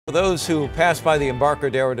Those who passed by the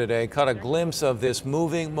Embarcadero today caught a glimpse of this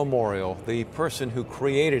moving memorial. The person who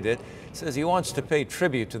created it says he wants to pay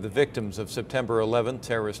tribute to the victims of September 11th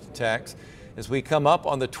terrorist attacks as we come up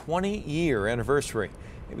on the 20-year anniversary.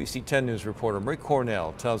 ABC 10 News reporter Marie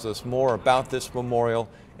Cornell tells us more about this memorial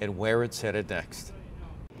and where it's headed next.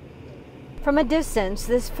 From a distance,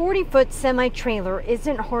 this 40-foot semi-trailer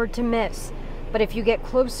isn't hard to miss. But if you get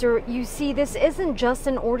closer, you see this isn't just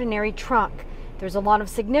an ordinary truck. There's a lot of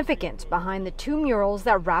significance behind the two murals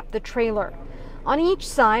that wrap the trailer. On each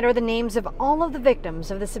side are the names of all of the victims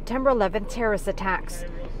of the September 11th terrorist attacks.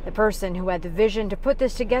 The person who had the vision to put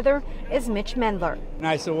this together is Mitch Mendler. And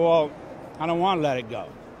I said, well, I don't want to let it go.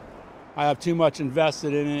 I have too much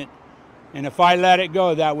invested in it. And if I let it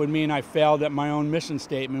go, that would mean I failed at my own mission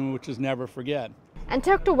statement, which is never forget. And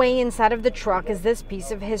tucked away inside of the truck is this piece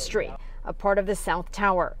of history, a part of the South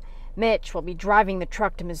Tower. Mitch will be driving the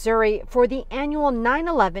truck to Missouri for the annual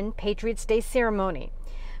 9/11 Patriots Day ceremony.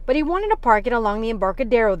 But he wanted to park it along the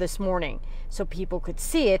Embarcadero this morning so people could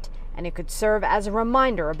see it and it could serve as a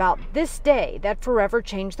reminder about this day that forever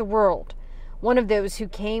changed the world. One of those who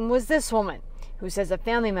came was this woman, who says a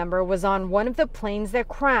family member was on one of the planes that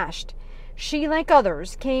crashed. She, like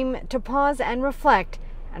others, came to pause and reflect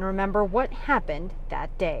and remember what happened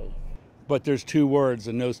that day. But there's two words,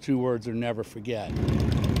 and those two words are never forget.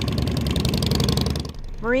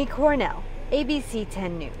 Marie Cornell, ABC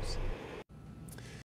 10 News.